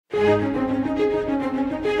Our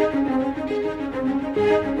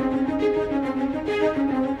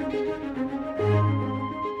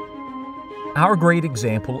great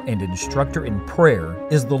example and instructor in prayer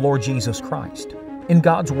is the Lord Jesus Christ. In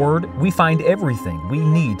God's Word, we find everything we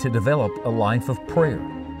need to develop a life of prayer.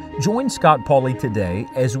 Join Scott Pauley today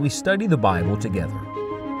as we study the Bible together.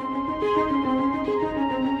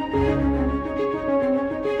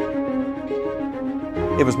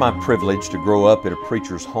 It was my privilege to grow up in a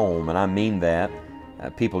preacher's home, and I mean that.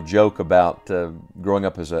 People joke about growing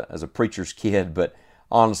up as a preacher's kid, but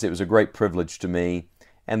honestly, it was a great privilege to me.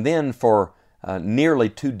 And then for nearly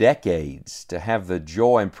 2 decades to have the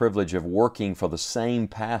joy and privilege of working for the same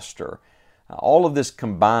pastor. All of this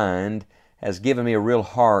combined has given me a real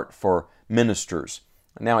heart for ministers.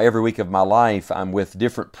 Now every week of my life I'm with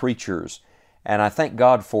different preachers, and I thank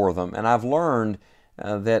God for them. And I've learned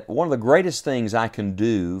that one of the greatest things I can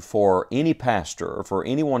do for any pastor or for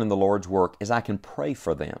anyone in the Lord's work is I can pray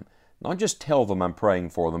for them. Not just tell them I'm praying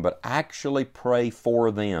for them, but actually pray for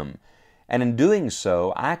them. And in doing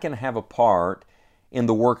so, I can have a part in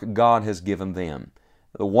the work God has given them,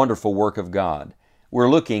 the wonderful work of God. We're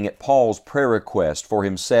looking at Paul's prayer request for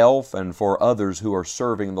himself and for others who are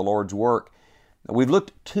serving the Lord's work. We've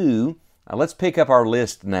looked at 2. Let's pick up our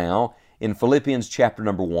list now in Philippians chapter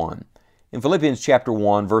number 1. In Philippians chapter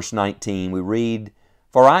 1, verse 19, we read,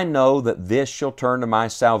 "For I know that this shall turn to my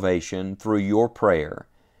salvation through your prayer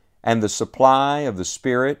and the supply of the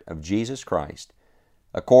Spirit of Jesus Christ,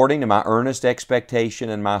 according to my earnest expectation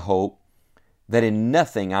and my hope, that in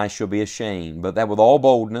nothing I shall be ashamed, but that with all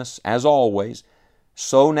boldness, as always,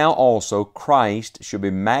 so now also Christ shall be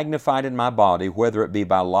magnified in my body, whether it be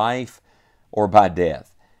by life or by death."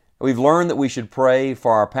 We've learned that we should pray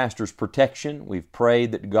for our pastor's protection. We've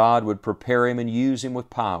prayed that God would prepare him and use him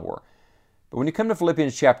with power. But when you come to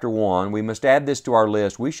Philippians chapter 1, we must add this to our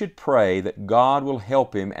list. We should pray that God will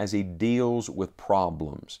help him as he deals with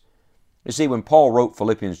problems. You see, when Paul wrote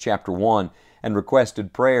Philippians chapter 1 and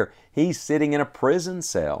requested prayer, he's sitting in a prison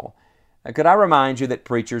cell. Could I remind you that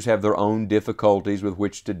preachers have their own difficulties with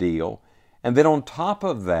which to deal? And then on top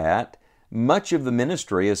of that, much of the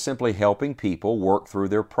ministry is simply helping people work through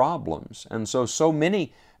their problems. And so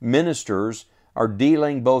many ministers are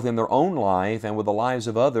dealing both in their own life and with the lives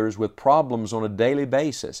of others with problems on a daily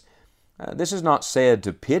basis. This is not said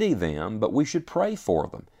to pity them, but we should pray for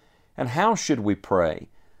them. And how should we pray?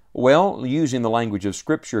 Well, using the language of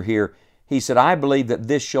Scripture here, he said, "I believe that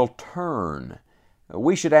this shall turn."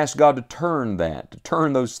 We should ask God to turn that, to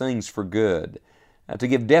turn those things for good, to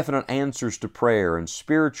give definite answers to prayer and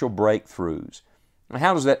spiritual breakthroughs.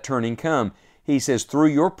 How does that turning come? He says, "Through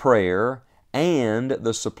your prayer and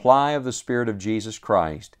the supply of the Spirit of Jesus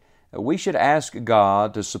Christ." We should ask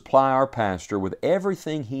God to supply our pastor with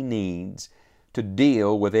everything he needs to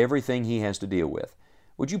deal with everything he has to deal with.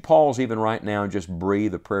 Would you pause even right now and just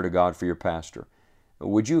breathe a prayer to God for your pastor?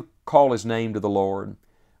 Would you call his name to the Lord?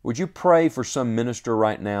 Would you pray for some minister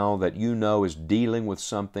right now that you know is dealing with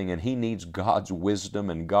something and he needs God's wisdom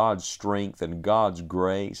and God's strength and God's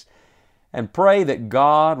grace? And pray that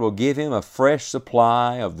God will give him a fresh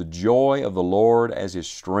supply of the joy of the Lord as his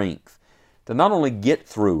strength to not only get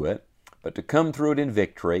through it, but to come through it in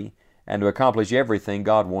victory and to accomplish everything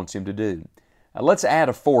God wants him to do. Let's add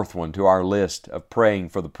a 4th one to our list of praying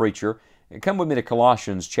for the preacher. Come with me to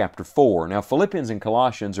Colossians chapter 4. Now, Philippians and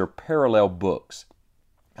Colossians are parallel books.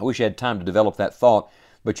 I wish I had time to develop that thought,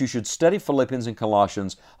 but you should study Philippians and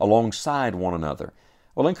Colossians alongside one another.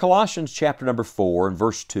 Well, in Colossians chapter number 4 and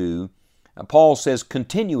verse 2, Paul says,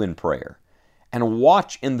 "Continue in prayer and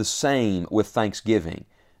watch in the same with thanksgiving."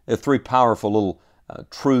 There are 3 powerful little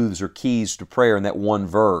truths or keys to prayer in that one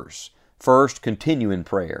verse. First, continue in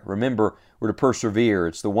prayer. Remember, we're to persevere.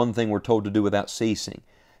 It's the one thing we're told to do without ceasing.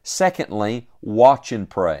 Secondly, watch and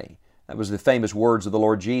pray. That was the famous words of the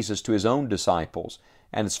Lord Jesus to His own disciples,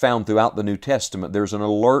 and it's found throughout the New Testament. There's an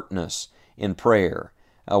alertness in prayer,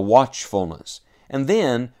 a watchfulness. And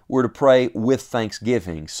then we're to pray with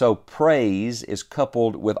thanksgiving. So praise is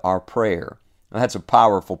coupled with our prayer. Now, that's a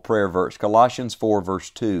powerful prayer verse, Colossians 4, verse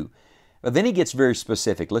 2. But then he gets very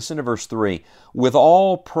specific. Listen to verse 3. "With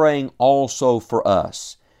all praying also for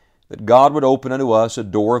us, that God would open unto us a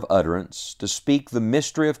door of utterance, to speak the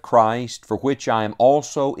mystery of Christ, for which I am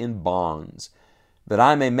also in bonds, that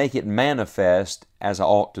I may make it manifest as I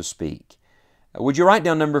ought to speak." Would you write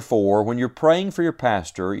down number 4? When you're praying for your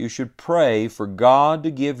pastor, you should pray for God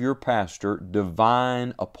to give your pastor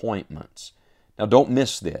divine appointments. Now, don't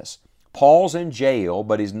miss this. Paul's in jail,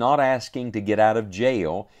 but he's not asking to get out of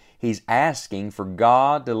jail. He's asking for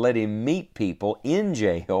God to let him meet people in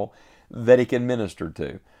jail that he can minister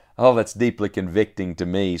to. Oh, that's deeply convicting to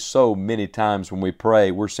me. So many times when we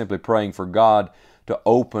pray, we're simply praying for God to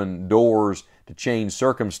open doors to change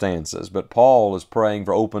circumstances. But Paul is praying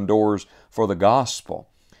for open doors for the gospel.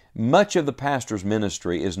 Much of the pastor's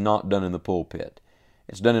ministry is not done in the pulpit.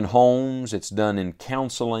 It's done in homes, it's done in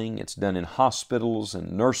counseling, it's done in hospitals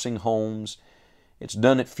and nursing homes, it's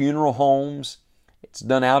done at funeral homes, it's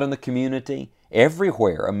done out in the community,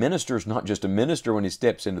 everywhere. A minister is not just a minister when he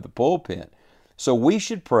steps into the pulpit. So we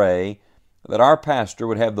should pray that our pastor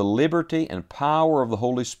would have the liberty and power of the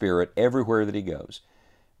Holy Spirit everywhere that he goes.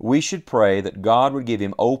 We should pray that God would give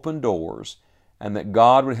him open doors and that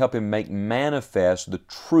God would help him make manifest the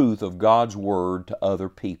truth of God's Word to other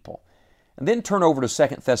people. And then turn over to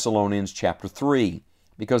 2 Thessalonians chapter 3,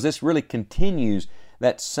 because this really continues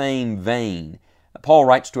that same vein. Paul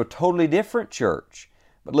writes to a totally different church,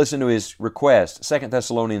 but listen to his request. 2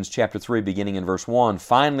 Thessalonians chapter 3, beginning in verse 1,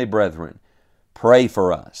 "Finally, brethren, pray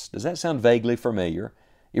for us." Does that sound vaguely familiar?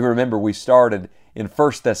 You remember we started in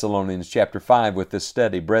 1 Thessalonians chapter 5 with this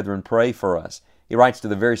study, "Brethren, pray for us." He writes to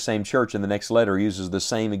the very same church in the next letter, uses the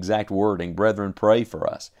same exact wording, "Brethren, pray for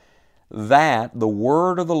us," that the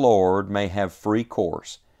word of the Lord may have free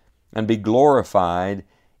course and be glorified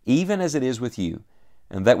even as it is with you,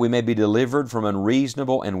 and that we may be delivered from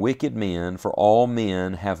unreasonable and wicked men, for all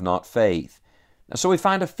men have not faith. So we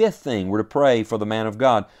find a fifth thing we're to pray for the man of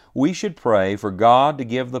God. We should pray for God to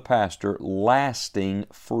give the pastor lasting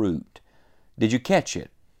fruit. Did you catch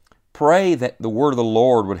it? Pray that the word of the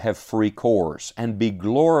Lord would have free course and be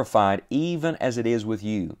glorified even as it is with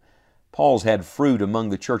you. Paul's had fruit among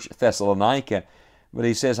the church at Thessalonica, but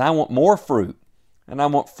he says, I want more fruit, and I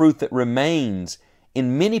want fruit that remains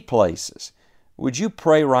in many places. Would you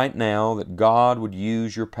pray right now that God would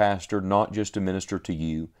use your pastor not just to minister to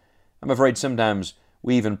you? I'm afraid sometimes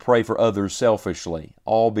we even pray for others selfishly,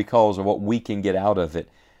 all because of what we can get out of it.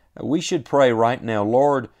 We should pray right now,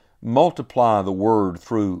 Lord, multiply the word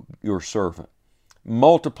through your servant.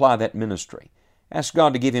 Multiply that ministry. Ask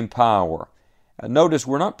God to give him power. Notice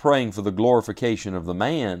we're not praying for the glorification of the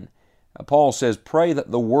man. Paul says, pray that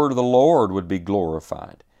the word of the Lord would be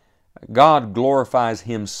glorified. God glorifies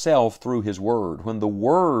himself through his word. When the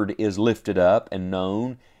word is lifted up and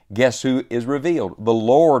known, guess who is revealed? The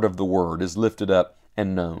Lord of the word is lifted up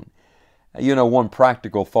and known. You know, one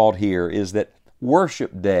practical thought here is that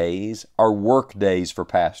worship days are work days for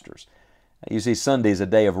pastors. You see, Sunday is a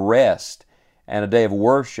day of rest and a day of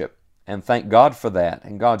worship, and thank God for that,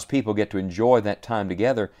 and God's people get to enjoy that time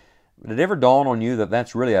together. Did it ever dawn on you that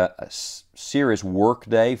that's really a serious work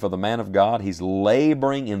day for the man of God? He's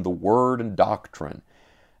laboring in the Word and doctrine,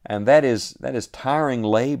 and that is tiring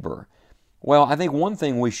labor. Well, I think one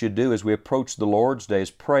thing we should do as we approach the Lord's Day is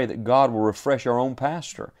pray that God will refresh our own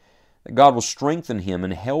pastor, that God will strengthen him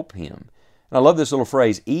and help him. And I love this little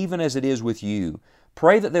phrase, even as it is with you.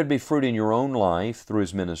 Pray that there'd be fruit in your own life through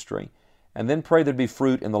his ministry, and then pray there'd be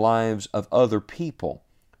fruit in the lives of other people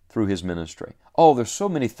through his ministry. Oh, there's so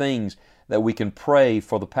many things that we can pray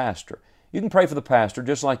for the pastor. You can pray for the pastor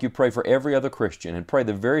just like you pray for every other Christian, and pray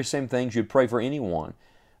the very same things you'd pray for anyone.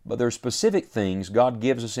 But there are specific things God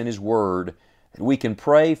gives us in His Word that we can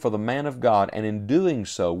pray for the man of God, and in doing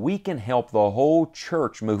so, we can help the whole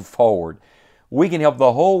church move forward. We can help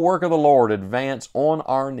the whole work of the Lord advance on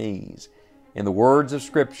our knees. In the words of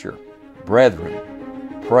Scripture,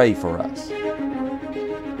 brethren, pray for us.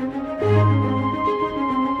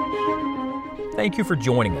 Thank you for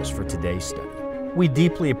joining us for today's study. We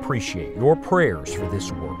deeply appreciate your prayers for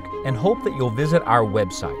this work and hope that you'll visit our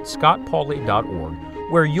website,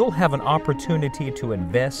 scottpauley.org, where you'll have an opportunity to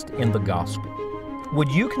invest in the gospel. Would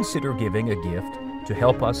you consider giving a gift to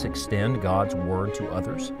help us extend God's Word to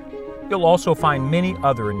others? You'll also find many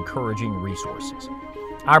other encouraging resources.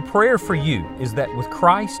 Our prayer for you is that with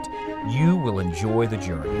Christ, you will enjoy the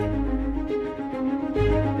journey.